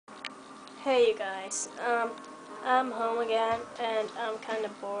Hey you guys, I'm home again and I'm kinda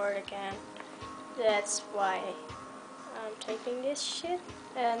bored again. That's why I'm taking this shit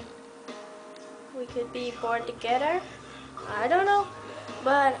and we could be bored together. I don't know,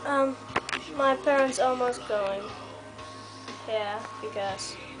 but my parents almost going. Yeah,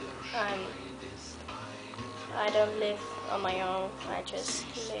 because I don't live on my own. I just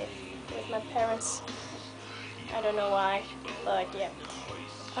live with my parents. I don't know why, but yeah.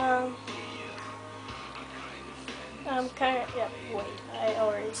 I'm kinda, yeah, wait, I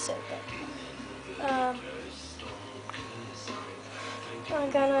already said that. I'm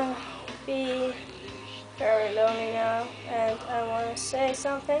gonna be very lonely now, and I wanna say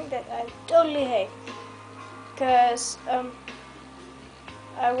something that I totally hate. Cause,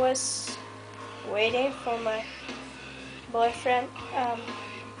 I was waiting for my boyfriend,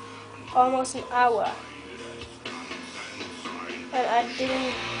 almost an hour. And I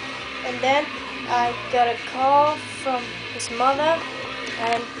didn't, and then I got a call from his mother,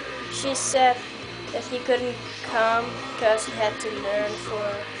 and she said that he couldn't come because he had to learn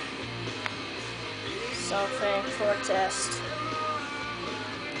for something, for a test.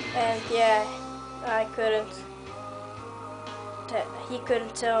 And yeah, he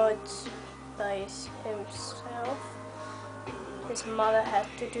couldn't tell it by himself. His mother had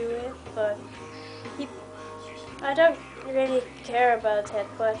to do it, but I don't really care about that,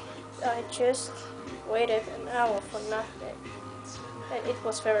 but I just waited an hour for nothing. And it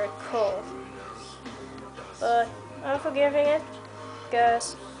was very cold. But I'm forgiving it,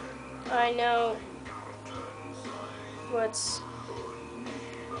 because I know what's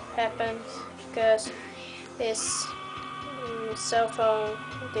happened, because his cell phone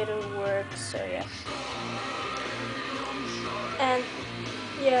didn't work, so yeah. And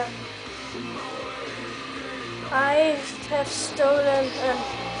yeah, I have stolen a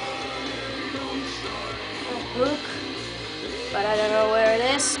book, but I don't know where it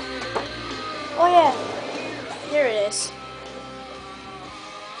is. Oh yeah, here it is.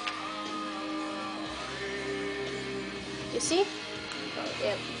 You see? Oh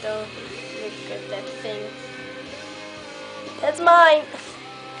yeah, don't look at that thing. That's mine!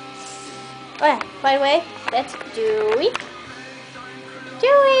 Oh yeah, by the way, that's Dewi.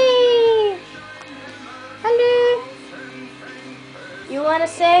 Dewi! Hello! You wanna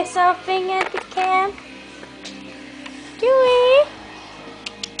say something at the camp? Dewi!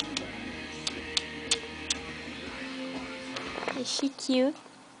 Is she cute?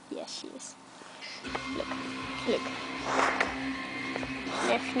 Yes, she is. Look, look.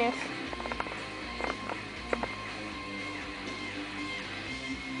 Sniff, sniff.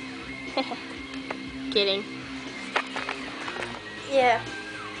 Kidding. Yeah.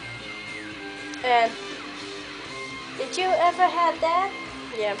 And did you ever have that?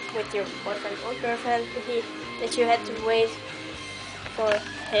 Yeah, with your boyfriend or girlfriend, that you had to wait for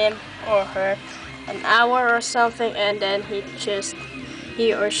him or her an hour or something, and then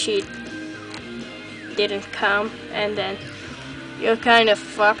he or she didn't come, and then you're kind of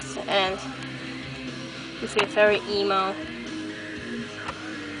fucked and you feel very emo.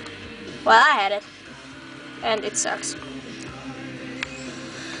 Well, I had it, and it sucks.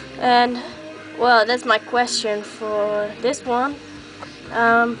 And well, that's my question for this one.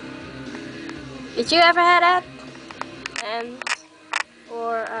 Did you ever have that? And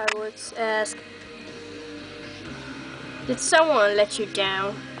or I would ask, did someone let you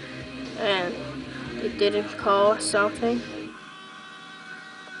down and you didn't call something?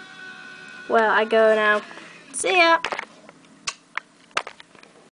 Well, I go now. See ya!